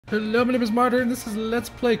Hello, my name is Martyr, and this is Let's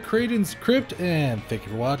Play Kraden's Crypt, and thank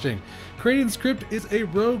you for watching. Kraden's Crypt is a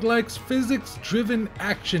roguelike physics-driven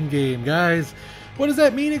action game, guys. What does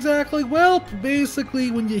that mean exactly? Well,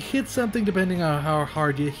 basically, when you hit something, depending on how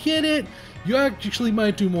hard you hit it, you actually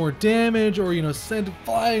might do more damage, or, send it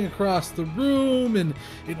flying across the room, and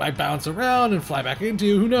it might bounce around and fly back into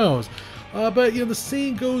you, who knows. But, the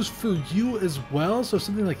same goes for you as well. So if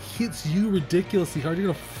something like hits you ridiculously hard, you're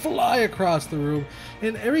going to fly across the room,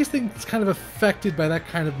 and everything's kind of affected by that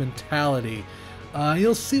kind of mentality.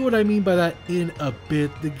 You'll see what I mean by that in a bit.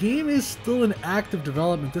 The game is still in active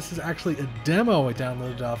development. This is actually a demo I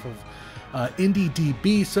downloaded off of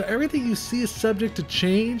IndieView, so everything you see is subject to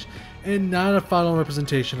change and not a final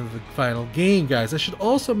representation of the final game, guys. I should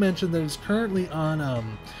also mention that it's currently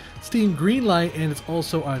on Steam Greenlight, and it's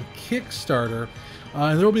also on Kickstarter,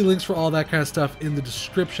 and there will be links for all that kind of stuff in the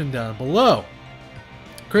description down below.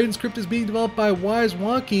 Kraden's Crypt is being developed by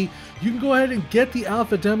WiseWonky. You can go ahead and get the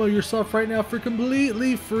alpha demo yourself right now for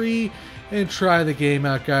completely free and try the game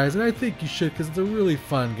out, guys. And I think you should, because it's a really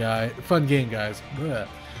fun game, guys. Blech.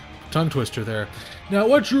 Tongue twister there. Now,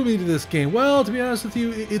 what drew me to this game? Well, to be honest with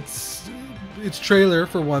you, it's trailer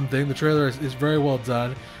for one thing. The trailer is very well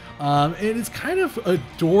done. And it's kind of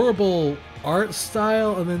adorable art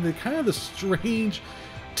style, and then the strange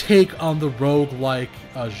take on the roguelike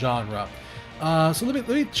genre. So let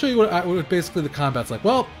me show you what basically the combat's like.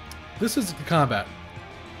 Well, this is the combat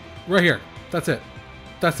right here. That's it.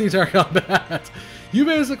 That's the entire combat. You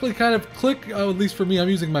basically kind of click. At least for me, I'm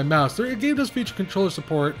using my mouse. The game does feature controller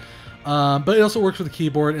support, but it also works with the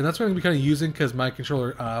keyboard, and that's what I'm going to be kind of using because my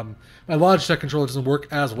controller, my Logitech controller, doesn't work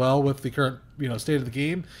as well with the current state of the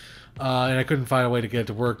game, and I couldn't find a way to get it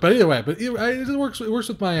to work. But either way, it works. It works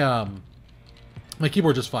with my my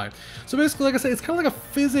keyboard just fine. So basically, like I said, it's kind of like a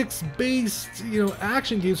physics-based,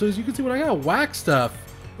 action game. So as you can see, when I kind of whack stuff,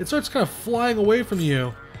 it starts kind of flying away from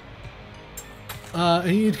you,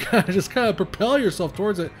 and you just kind of propel yourself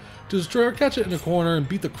towards it to destroy or catch it in a corner and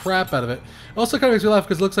beat the crap out of it. It also kind of makes me laugh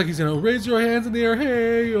because it looks like he's raise your hands in the air,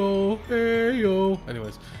 hey yo, hey yo.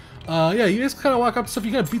 Anyways, yeah, you just kind of walk up to stuff,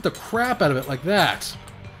 you kind of beat the crap out of it like that.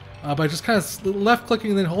 By just kind of left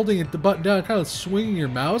clicking and then holding the button down, kind of swinging your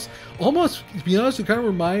mouse. Almost, to be honest, it kind of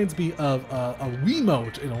reminds me of a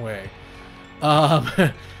Wiimote in a way.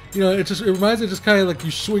 It reminds me just kind of like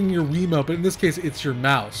you swing your Wiimote, but in this case, it's your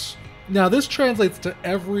mouse. Now, this translates to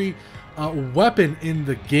every weapon in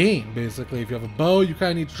the game, basically. If you have a bow, you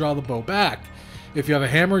kind of need to draw the bow back. If you have a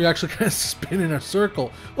hammer, you actually kind of spin in a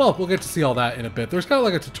circle. Well, we'll get to see all that in a bit. There's kind of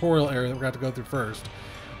like a tutorial area that we're going to have to go through first.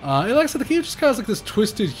 And like I said, the game just kind of like this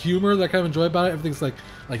twisted humor that I kind of enjoy about it. Everything's like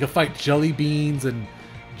you fight jelly beans and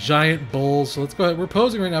giant bulls. So let's go ahead. We're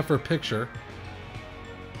posing right now for a picture.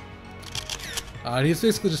 And he's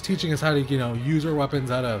basically just teaching us how to, use our weapons,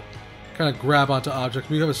 how to kind of grab onto objects.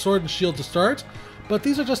 We have a sword and shield to start, but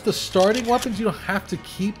these are just the starting weapons. You don't have to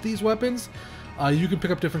keep these weapons. You can pick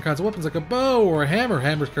up different kinds of weapons, like a bow or a hammer.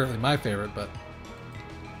 Hammer's currently my favorite, but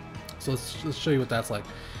so let's show you what that's like.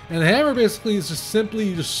 And the hammer basically is just simply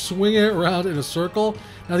you just swing it around in a circle.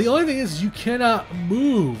 Now the only thing is you cannot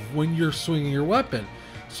move when you're swinging your weapon.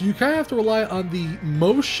 So you kind of have to rely on the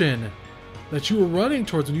motion that you were running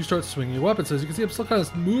towards when you start swinging your weapon. So as you can see, I'm still kind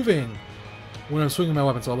of moving when I'm swinging my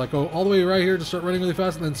weapon. So I'll like go all the way right here to start running really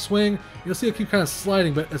fast and then swing. You'll see I keep kind of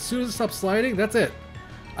sliding, but as soon as it stops sliding, that's it.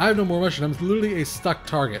 I have no more motion. I'm literally a stuck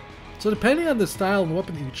target. So depending on the style and the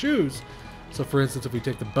weapon that you choose, so for instance, if we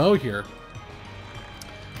take the bow here,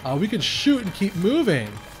 we can shoot and keep moving,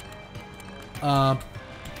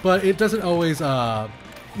 but it doesn't always, you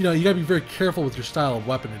gotta be very careful with your style of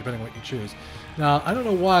weapon depending on what you choose. Now, I don't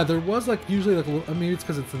know why, there was usually a little, maybe it's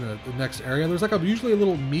because it's in the next area, there's usually a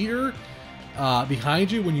little meter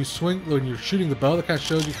behind you when you when you're shooting the bow that kind of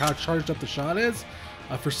shows you how charged up the shot is.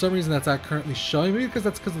 For some reason that's not currently showing, maybe because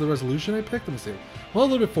that's because of the resolution I picked. Let me see. Well, a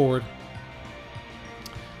little bit forward.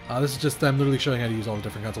 This is just them literally showing how to use all the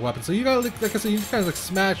different kinds of weapons. So you gotta, like I said, you just kind of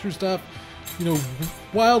smash through stuff,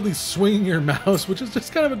 wildly swinging your mouse, which is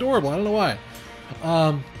just kind of adorable. I don't know why.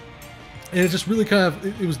 And it just really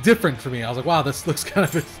it was different for me. I was like, wow, this looks kind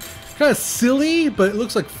of silly, but it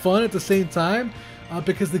looks like fun at the same time,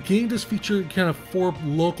 because the game does feature kind of 4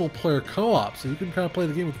 local player co-op, so you can kind of play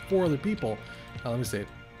the game with 4 other people. Let me see.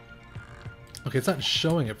 Okay, it's not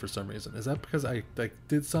showing it for some reason. Is that because I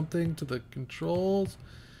did something to the controls?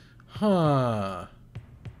 Huh.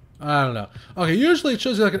 I don't know. Okay, usually it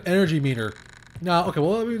shows you like an energy meter. Now, okay,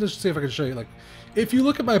 well, let me just see if I can show you. If you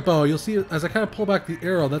look at my bow, you'll see as I kind of pull back the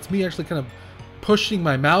arrow, that's me actually kind of pushing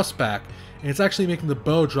my mouse back, and it's actually making the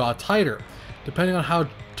bow draw tighter. depending on how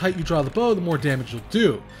tight you draw the bow, the more damage you'll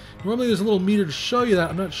do. Normally there's a little meter to show you that.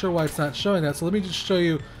 I'm not sure why it's not showing that, so let me just show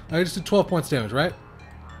you. I just did 12 points damage, right?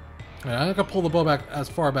 Alright, I'm not going to pull the bow back as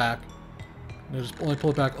far back. I'm going to just only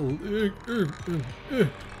pull it back a little.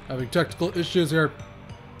 Having technical issues here.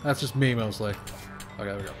 That's just me, mostly. Okay,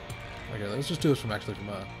 there we go. Okay, let's just do this from there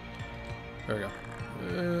we go.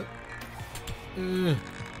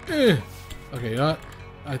 Okay, you know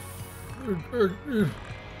what?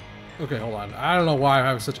 Okay, hold on. I don't know why I'm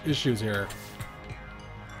having such issues here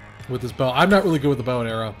with this bow. I'm not really good with the bow and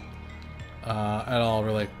arrow at all,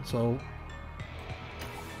 really. So,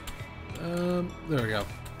 there we go.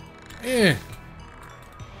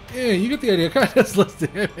 You get the idea. Kind of does less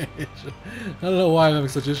damage. I don't know why I'm having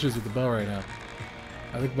such issues with the bow right now.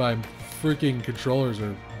 I think my freaking controllers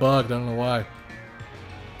are bugged. I don't know why.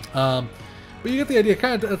 But you get the idea.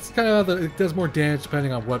 That's kind of how it does more damage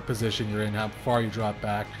depending on what position you're in, how far you drop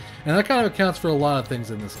back, and that kind of accounts for a lot of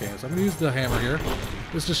things in this game. So I'm gonna use the hammer here.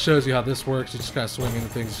 This just shows you how this works. You just kind of swing into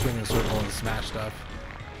things, swing in a circle, and smash stuff.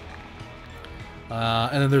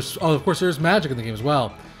 And then there's, oh, of course, there's magic in the game as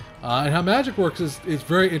well. And how magic works is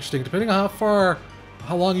very interesting. Depending on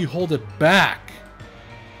how long you hold it back,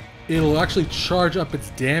 it'll actually charge up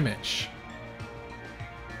its damage.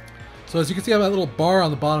 So as you can see, I have that little bar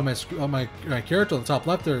on the bottom of my character on the top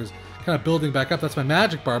left there is kind of building back up. That's my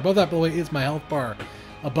magic bar. Above that, by the way, is my health bar.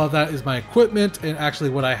 Above that is my equipment, and actually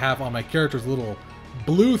what I have on my character's little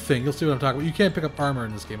blue thing. You'll see what I'm talking about. You can pick up armor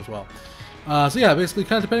in this game as well. So yeah, basically,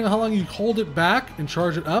 kind of depending on how long you hold it back and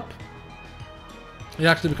charge it up, it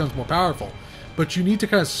actually becomes more powerful. But you need to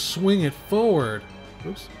kind of swing it forward.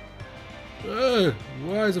 Oops.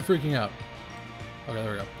 Why is it freaking out? Okay,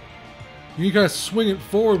 there we go. You kind of swing it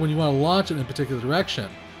forward when you want to launch it in a particular direction.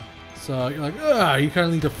 So you're like, you kind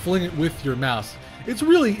of need to fling it with your mouse. It's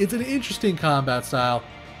an interesting combat style.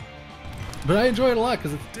 But I enjoy it a lot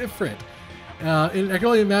because it's different. And I can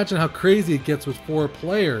only imagine how crazy it gets with 4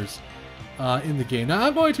 players in the game. Now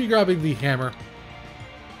I'm going to be grabbing the hammer.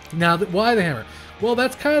 Now, why the hammer? Well,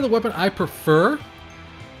 that's kind of the weapon I prefer.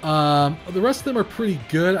 The rest of them are pretty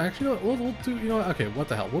good. Actually, we'll do, okay, what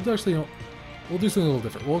the hell? We'll actually, we'll do something a little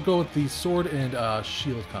different. We'll go with the sword and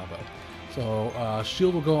shield combo. So,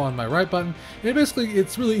 shield will go on my right button. And basically,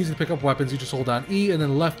 it's really easy to pick up weapons. You just hold down E and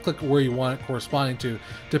then left click where you want it corresponding to,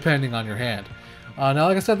 depending on your hand. Now,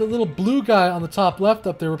 like I said, the little blue guy on the top left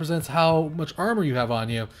up there represents how much armor you have on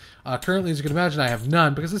you. Currently, as you can imagine, I have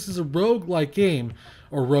none. Because this is a roguelike game,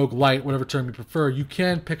 or roguelite, whatever term you prefer, you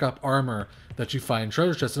can pick up armor that you find in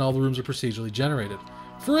treasure chests, and all the rooms are procedurally generated.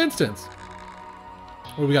 For instance,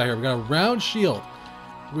 what do we got here? We got a round shield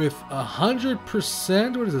with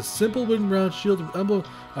 100%. What is it? Simple wooden round shield with emblem.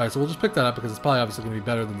 All right, so we'll just pick that up because it's probably obviously going to be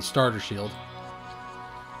better than the starter shield.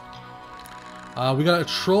 We got a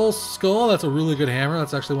troll skull. That's a really good hammer.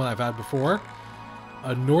 That's actually one I've had before.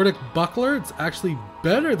 A Nordic buckler. It's actually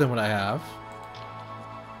better than what I have.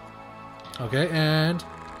 Okay, and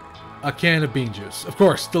a can of bean juice. Of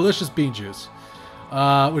course, delicious bean juice.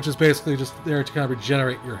 Which is basically just there to kind of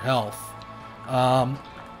regenerate your health. You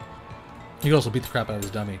can also beat the crap out of this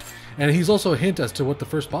dummy. And he's also a hint as to what the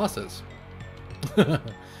first boss is.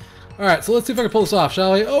 Alright, so let's see if I can pull this off,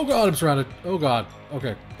 shall we? Oh god, I'm surrounded. Oh god.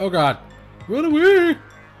 Okay. Oh god. Run away!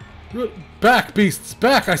 Back, beasts!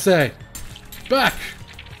 Back, I say! Back!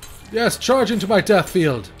 Yes, charge into my death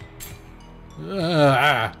field!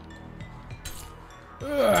 Okay.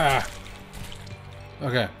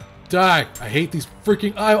 Die! I hate these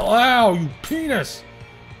freaking eyeballs! Ow, you penis!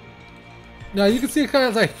 Now, you can see kind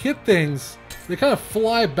of as I hit things, they kind of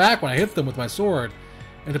fly back when I hit them with my sword.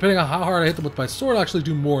 And depending on how hard I hit them with my sword, I'll actually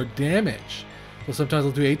do more damage. So sometimes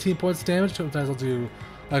I'll do 18 points damage, sometimes I'll do...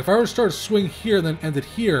 Like, if I were to start a swing here and then end it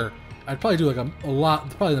here, I'd probably do like a lot,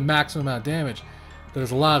 probably the maximum amount of damage that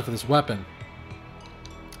is allowed for this weapon.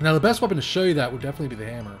 Now, the best weapon to show you that would definitely be the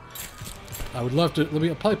hammer. I would love to...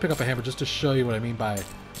 I'll probably pick up a hammer just to show you what I mean by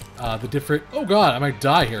the different... Oh, God, I might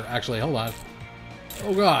die here, actually. Hold on.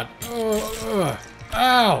 Oh, God.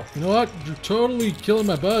 Ow! You know what? You're totally killing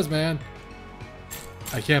my buzz, man.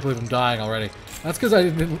 I can't believe I'm dying already. That's because I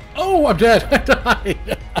didn't... Oh, I'm dead! I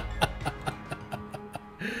died!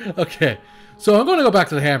 Okay. So I'm going to go back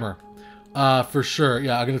to the hammer. For sure.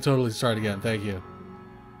 Yeah, I'm going to totally start again. Thank you.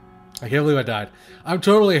 I can't believe I died. I'm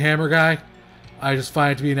totally a hammer guy. I just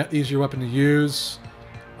find it to be an easier weapon to use.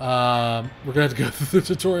 We're going to have to go through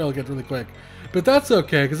the tutorial again really quick. But that's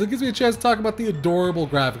okay, because it gives me a chance to talk about the adorable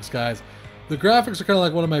graphics, guys. The graphics are kind of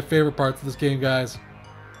like one of my favorite parts of this game, guys.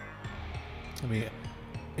 Let me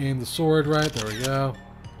aim the sword right. There we go.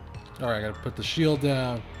 Alright, I got to put the shield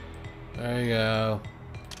down. There you go.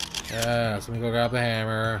 Yes, let me go grab the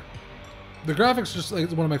hammer. The graphics are just like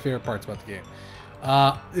one of my favorite parts about the game.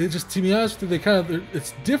 It just, to be honest,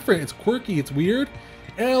 it's different, it's quirky, it's weird,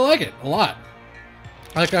 and I like it a lot.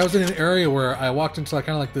 Like, I was in an area where I walked into like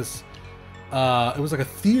kind of like this, it was like a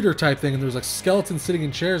theater type thing, and there was like skeletons sitting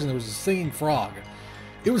in chairs, and there was a singing frog.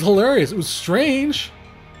 It was hilarious. It was strange,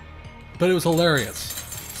 but it was hilarious.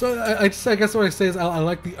 So I guess what I say is I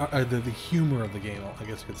like the humor of the game, I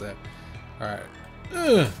guess you could say. All right.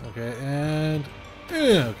 Okay, and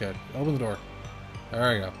okay, open the door.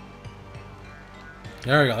 There we go.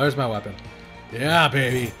 There we go. There's my weapon. Yeah,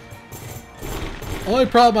 baby. Only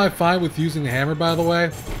problem I find with using the hammer, by the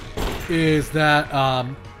way, is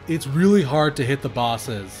that it's really hard to hit the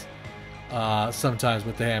bosses sometimes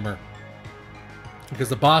with the hammer. Because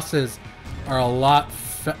the bosses are a lot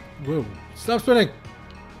Whoa. Stop spinning!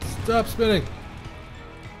 Stop spinning!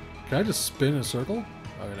 Can I just spin in a circle?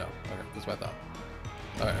 Oh, no. Okay, that's what I thought.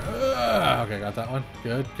 Alright. Okay, got that one.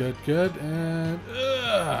 Good, good, good. And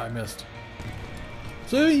I missed.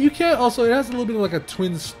 So you can also, it has a little bit of like a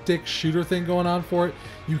twin stick shooter thing going on for it.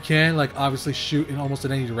 You can like obviously shoot in almost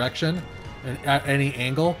in any direction and at any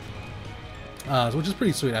angle, which is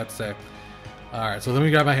pretty sweet, I have to say. Alright, so let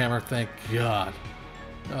me grab my hammer, thank God.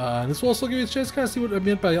 This will also give you a chance to kind of see what I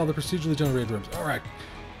meant by all the procedurally generated rooms. Alright.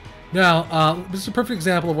 Now, this is a perfect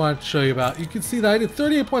example of what I wanted to show you about. You can see that I did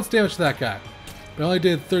 38 points damage to that guy. But I only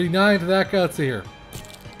did 39 to that guy. Let's see here.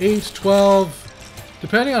 8, 12.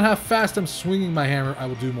 Depending on how fast I'm swinging my hammer, I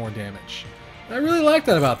will do more damage. And I really like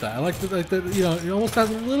that about that. I like that, you know, it almost has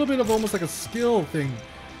a little bit of almost like a skill thing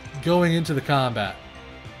going into the combat.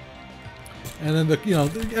 And then the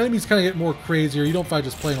enemies kind of get more crazier. You don't fight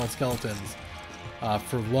just plain old skeletons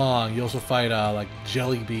for long. You also fight like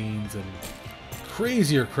jelly beans and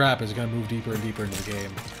crazier crap as you're gonna move deeper and deeper into the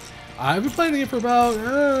game. I've been playing the game for about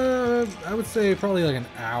I would say probably like an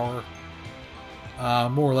hour.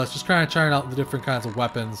 More or less, just kind of trying out the different kinds of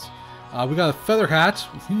weapons. We got a feather hat.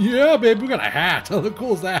 Yeah, baby, we got a hat. How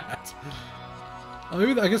cool is that?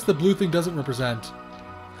 Maybe I guess the blue thing doesn't represent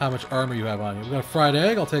how much armor you have on you. We got a fried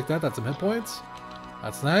egg. I'll take that. That's some hit points.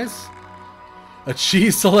 That's nice. A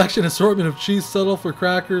cheese selection assortment of cheese settle for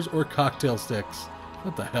crackers or cocktail sticks.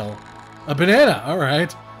 What the hell? A banana. All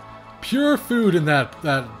right. Pure food in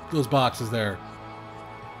those boxes there.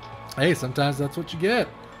 Hey, sometimes that's what you get.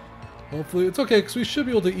 Hopefully, it's okay, because we should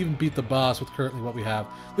be able to even beat the boss with currently what we have.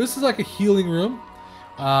 This is like a healing room.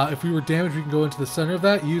 If we were damaged, we can go into the center of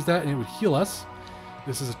that, use that, and it would heal us.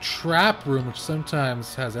 This is a trap room, which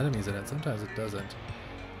sometimes has enemies in it. Sometimes it doesn't.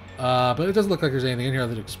 But it doesn't look like there's anything in here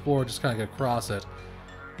to explore. Just kind of get across it.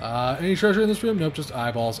 Any treasure in this room? Nope, just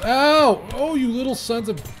eyeballs. Ow! Oh, you little sons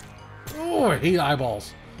of... Oh, I hate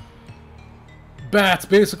eyeballs. Bats.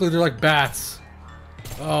 Basically, they're like bats.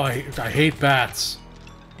 Oh, I hate bats.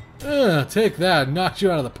 Take that. Knocked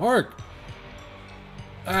you out of the park.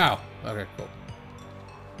 Ow. Okay, cool.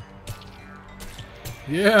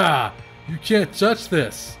 Yeah. You can't touch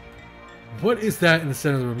this. What is that in the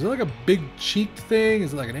center of the room? Is it like a big cheeked thing?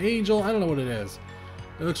 Is it like an angel? I don't know what it is.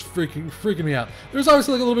 It looks freaking me out. There's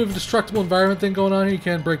obviously like a little bit of a destructible environment thing going on here. You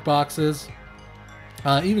can break boxes.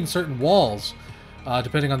 Even certain walls.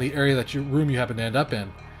 Depending on the area that room you happen to end up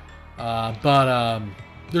in. But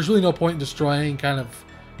there's really no point in destroying kind of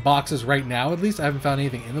boxes right now, at least. I haven't found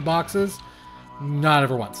anything in the boxes. Not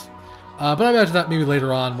ever once. But I imagine that maybe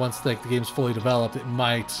later on, once like the game's fully developed, it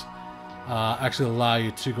might actually allow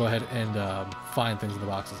you to go ahead and find things in the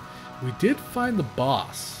boxes. We did find the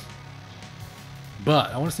boss.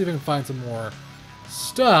 But I want to see if I can find some more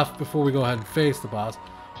stuff before we go ahead and face the boss.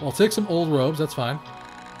 Well, I'll take some old robes, that's fine.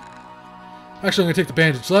 Actually, I'm going to take the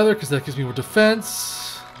bandage leather because that gives me more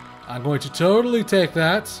defense. I'm going to totally take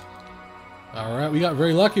that. Alright, we got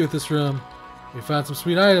very lucky with this room. We found some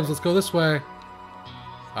sweet items. Let's go this way.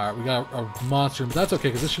 Alright, we got a monster. That's okay,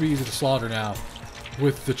 because this should be easy to slaughter now.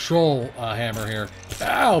 With the troll hammer here.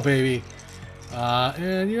 Ow, baby!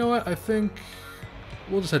 And you know what? I think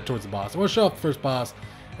we'll just head towards the boss. I want to show off the first boss.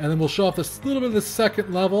 And then we'll show off this little bit of the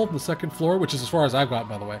second level, the second floor, which is as far as I've gotten,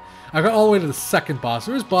 by the way. I got all the way to the second boss.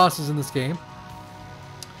 There is bosses in this game.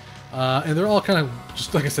 And they're all kind of,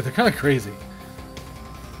 just like I said, they're kind of crazy.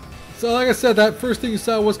 So like I said, that first thing you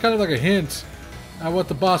saw was kind of like a hint at what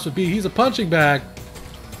the boss would be. He's a punching bag.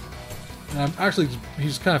 And actually, he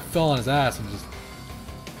just kind of fell on his ass and just,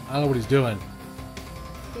 I don't know what he's doing.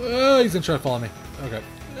 Oh, he's gonna try to follow me. Okay.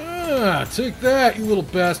 Take that, you little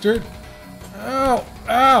bastard. Ow!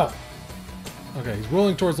 Ow! Okay, he's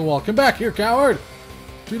rolling towards the wall. Come back here, coward!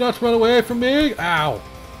 Do not run away from me! Ow!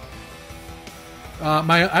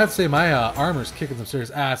 I'd say my armor's kicking some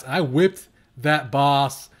serious ass. And I whipped that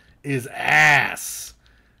boss his ass.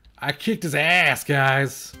 I kicked his ass,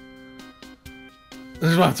 guys.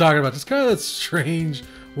 This is what I'm talking about. Just kind of that strange,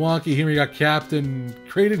 wonky humor. You got Captain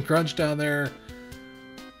Kraden Crunch down there.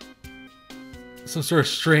 Some sort of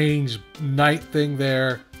strange night thing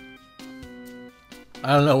there.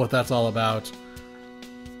 I don't know what that's all about.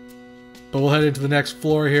 But we'll head into the next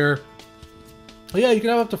floor here. But yeah, you can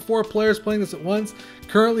have up to 4 players playing this at once.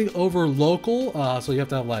 Currently over local, so you have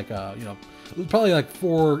to have like, you know, probably like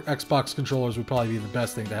 4 Xbox controllers would probably be the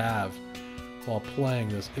best thing to have while playing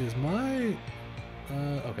this. Is my...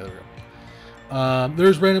 okay, there we go.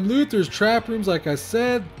 There's random loot, there's trap rooms, like I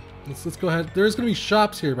said. Let's go ahead. There's going to be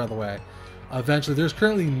shops here, by the way. Eventually. There's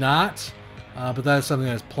currently not, but that is something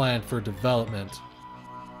that is planned for development.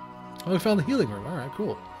 Oh, we found the healing room. Alright,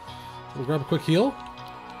 cool. So we'll grab a quick heal,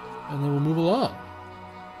 and then we'll move along.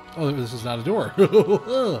 Oh, this is not a door.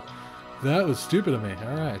 That was stupid of me.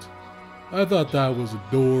 Alright. I thought that was a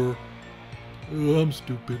door. Oh, I'm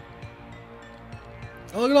stupid.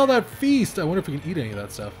 Oh, look at all that feast. I wonder if we can eat any of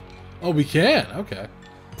that stuff. Oh, we can. Okay.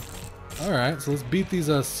 Alright, so let's beat these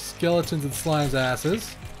skeletons and slimes'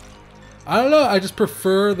 asses. I don't know. I just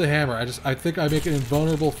prefer the hammer. I think I make an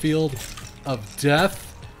invulnerable field of death.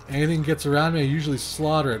 Anything gets around me, I usually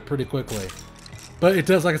slaughter it pretty quickly. But it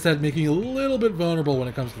does, like I said, make you a little bit vulnerable when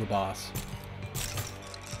it comes to the boss.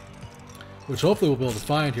 Which hopefully we'll be able to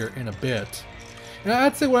find here in a bit. And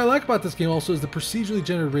I'd say what I like about this game also is the procedurally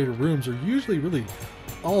generated rooms are usually really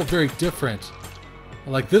all very different.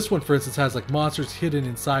 Like this one, for instance, has like monsters hidden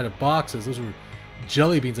inside of boxes. Those were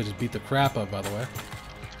jelly beans I just beat the crap of, by the way.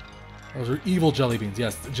 Those are evil jelly beans.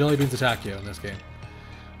 Yes, jelly beans attack you in this game.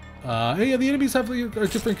 And yeah, the enemies have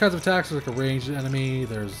different kinds of attacks. There's like a ranged enemy.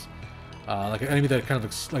 There's like an enemy that kind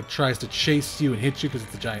of like tries to chase you and hit you because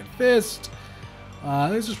it's a giant fist.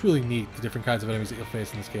 It's just really neat, the different kinds of enemies that you'll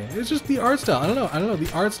face in this game. It's just the art style. I don't know.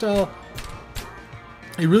 The art style,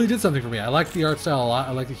 it really did something for me. I like the art style a lot.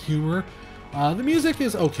 I like the humor. The music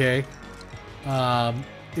is okay.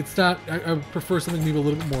 It's not... I prefer something maybe a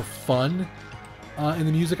little bit more fun in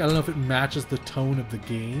the music. I don't know if it matches the tone of the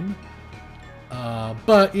game.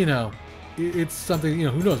 But, you know, it's something, you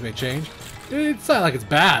know, who knows, may change. It's not like it's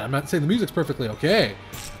bad. I'm not saying the music's perfectly okay.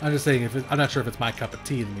 I'm just saying I'm not sure if it's my cup of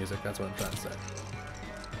tea, the music. That's what I'm trying to say.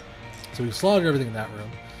 So we've slaughtered everything in that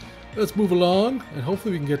room. Let's move along, and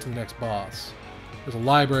hopefully we can get to the next boss. There's a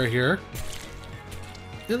library here.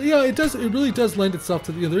 And, yeah, it really does lend itself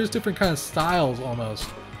to, you know, there's different kind of styles almost.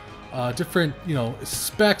 Different, you know,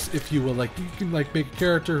 specs, if you will. Like, you can, like, make a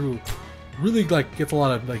character who really, like, gets a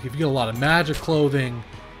lot of, like, if you get a lot of magic clothing,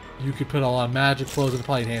 you could put a lot of magic clothing to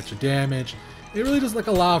probably enhance your damage. It really does, like,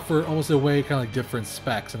 allow for almost a way, kind of like different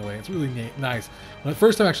specs in a way. It's really nice. When the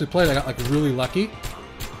first time I actually played, I got, like, really lucky.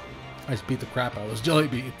 I just beat the crap out of those jelly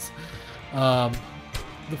beans.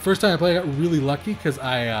 The first time I played, I got really lucky because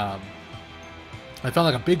I found,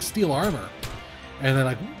 like, a big steel armor. And then,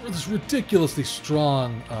 like, this ridiculously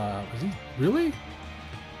strong, is he, really?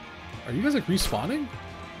 Are you guys, like, respawning?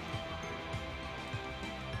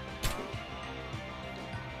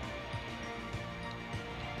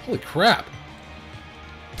 Holy crap.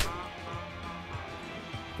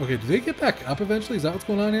 Okay, do they get back up eventually? Is that what's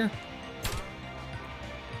going on here?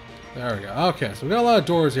 There we go. Okay, so we got a lot of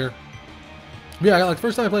doors here. Yeah, I got, like,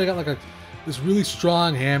 first time I played, I got, like, this really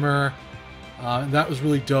strong hammer. And that was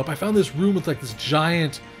really dope. I found this room with, like, this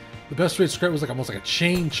giant... The best way to describe it was, like, almost like a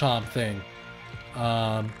chain chomp thing.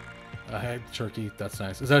 Hey, turkey. That's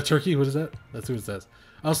nice. Is that a turkey? What is that? That's what it says.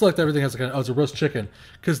 I also like that everything has, like, oh, it's a roast chicken.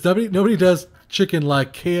 Because nobody does chicken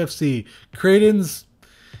like KFC. Kraden's...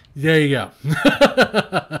 There you go.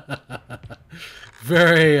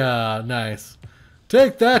 Very nice.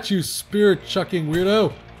 Take that, you spirit-chucking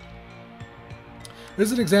weirdo. This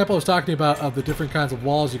is an example I was talking about of the different kinds of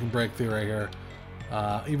walls you can break through right here.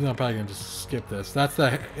 Even though I'm probably going to just skip this. That's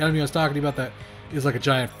the enemy I was talking about that is like a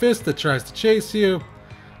giant fist that tries to chase you.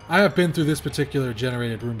 I have been through this particular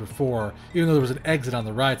generated room before, even though there was an exit on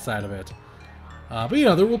the right side of it. But, you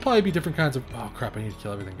know, there will probably be different kinds of... Oh, crap, I need to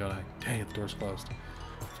kill everything, don't I? Dang it, the door's closed.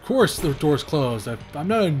 Of course the door's closed. I'm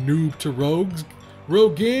not a noob to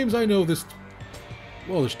rogue games. I know this...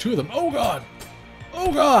 Well, there's 2 of them. Oh, God!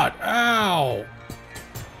 Oh, God! Ow!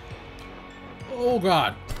 Oh,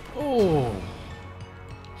 God. Oh.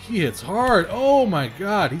 He hits hard. Oh, my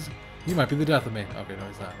God. He might be the death of me. Okay, no,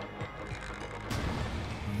 he's not.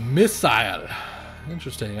 Missile.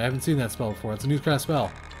 Interesting. I haven't seen that spell before. It's a new kind of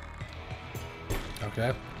spell.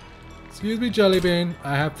 Okay. Excuse me, Jellybean.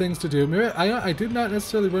 I have things to do. Maybe I did not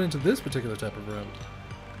necessarily run into this particular type of room.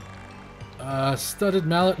 Studded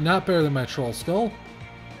mallet. Not better than my troll skull.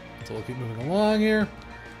 So we'll keep moving along here.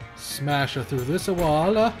 Smash her through this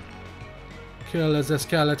wall. Kill the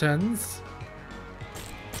skeletons.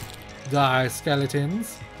 Die,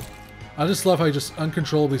 skeletons. I just love how he just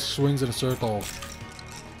uncontrollably swings in a circle.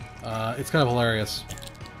 It's kind of hilarious.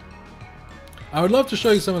 I would love to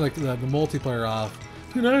show you some of like the multiplayer off.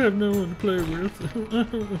 And I have no one to play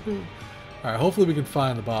with. Alright, hopefully we can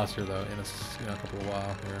find the boss here though in a couple of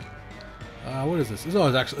while here. What is this? Oh,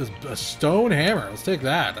 it's actually a stone hammer. Let's take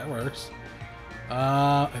that. That works.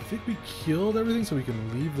 I think we killed everything so we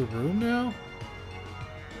can leave the room now.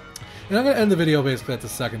 And I'm going to end the video basically at the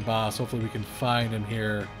second boss. Hopefully we can find him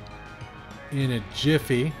here in a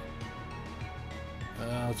jiffy.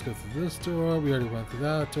 Let's go through this door. We already went through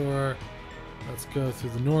that door. Let's go through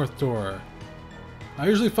the north door. I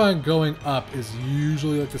usually find going up is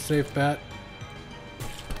usually like the safe bet.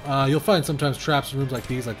 You'll find sometimes traps in rooms like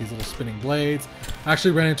these little spinning blades. I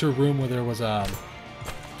actually ran into a room where there was a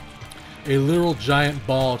literal giant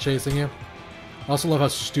ball chasing you. I also love how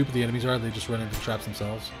stupid the enemies are. They just run into traps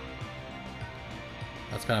themselves.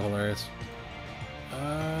 That's kind of hilarious.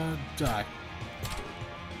 Die.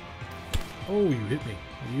 Oh, you hit me.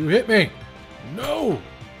 You hit me! No!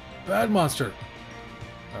 Bad monster.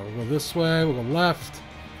 Alright, we'll go this way. We'll go left.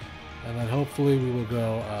 And then hopefully we will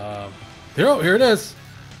go... here it is!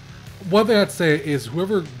 One thing I'd say is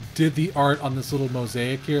whoever did the art on this little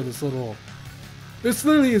mosaic here, this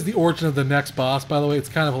literally is the origin of the next boss, by the way. It's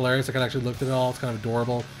kind of hilarious. I can actually look at it all. It's kind of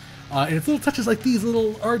adorable. And it's little touches like these,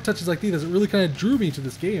 little art touches like these, that really kind of drew me to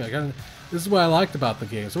this game. This is what I liked about the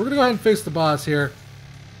game. So we're going to go ahead and face the boss here.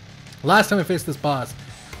 Last time I faced this boss,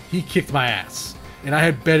 he kicked my ass. And I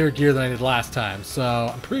had better gear than I did last time. So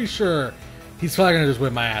I'm pretty sure he's probably going to just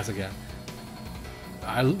whip my ass again.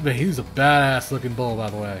 He's a badass looking bull, by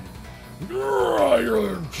the way.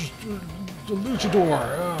 You're just a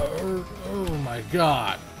luchador. Oh my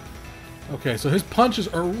god. Okay, so his punches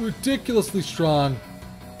are ridiculously strong.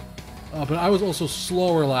 But I was also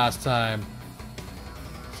slower last time.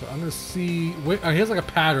 So I'm going to see... Wait, he has like a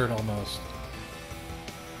pattern almost.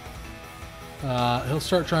 He'll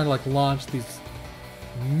start trying to like launch these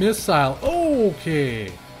missile...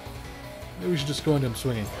 Okay. Maybe we should just go into him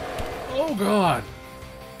swinging. Oh god.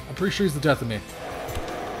 I'm pretty sure he's the death of me.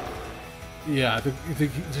 Yeah, I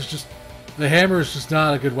think there's just... The hammer is just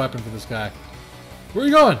not a good weapon for this guy. Where are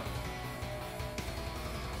you going?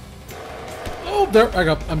 Oh, there I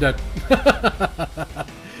go. I'm dead.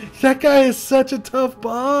 That guy is such a tough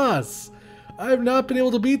boss. I have not been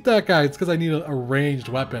able to beat that guy. It's because I need a ranged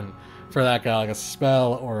weapon for that guy, like a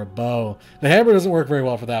spell or a bow. The hammer doesn't work very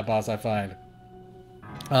well for that boss, I find.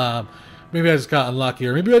 Maybe I just got unlucky,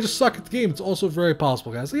 or maybe I just suck at the game. It's also very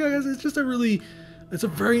possible, guys. So yeah, guys, it's just it's a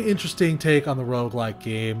very interesting take on the roguelike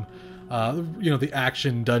game. You know, the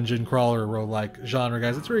action dungeon crawler roguelike genre,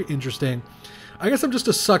 guys. It's very interesting. I guess I'm just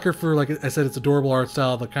a sucker for, like I said, it's adorable art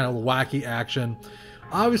style, the kind of wacky action.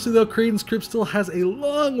 Obviously, though, Kraden's Crypt still has a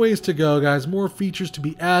long ways to go, guys. More features to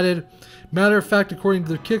be added. Matter of fact, according to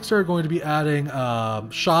their Kickstarter, going to be adding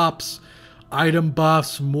shops, item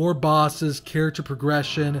buffs, more bosses, character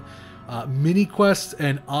progression, mini quests,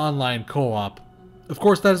 and online co-op. Of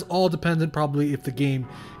course, that is all dependent probably if the game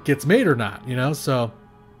gets made or not, you know? So,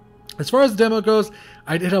 as far as the demo goes,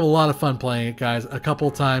 I did have a lot of fun playing it, guys. A couple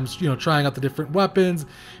of times, you know, trying out the different weapons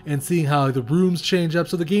and seeing how the rooms change up.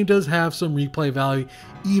 So the game does have some replay value,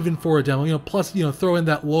 even for a demo. You know, plus, you know, throw in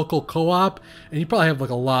that local co-op, and you probably have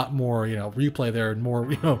like a lot more, you know, replay there and more,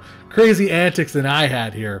 you know, crazy antics than I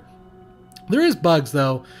had here. There is bugs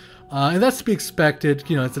though. And that's to be expected.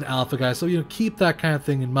 You know, it's an alpha, guys, so, you know, keep that kind of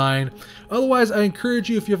thing in mind. Otherwise, I encourage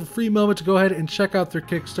you, if you have a free moment, to go ahead and check out their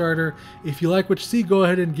Kickstarter. If you like what you see, go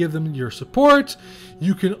ahead and give them your support.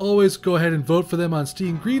 You can always go ahead and vote for them on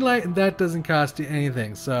Steam Greenlight, and that doesn't cost you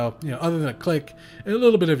anything. So, you know, other than a click and a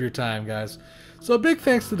little bit of your time, guys. So, big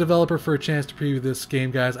thanks to the developer for a chance to preview this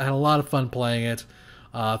game, guys. I had a lot of fun playing it.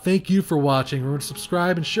 Thank you for watching. Remember to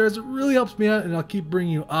subscribe and share, as it really helps me out, and I'll keep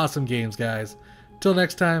bringing you awesome games, guys. Till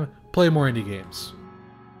next time, play more indie games.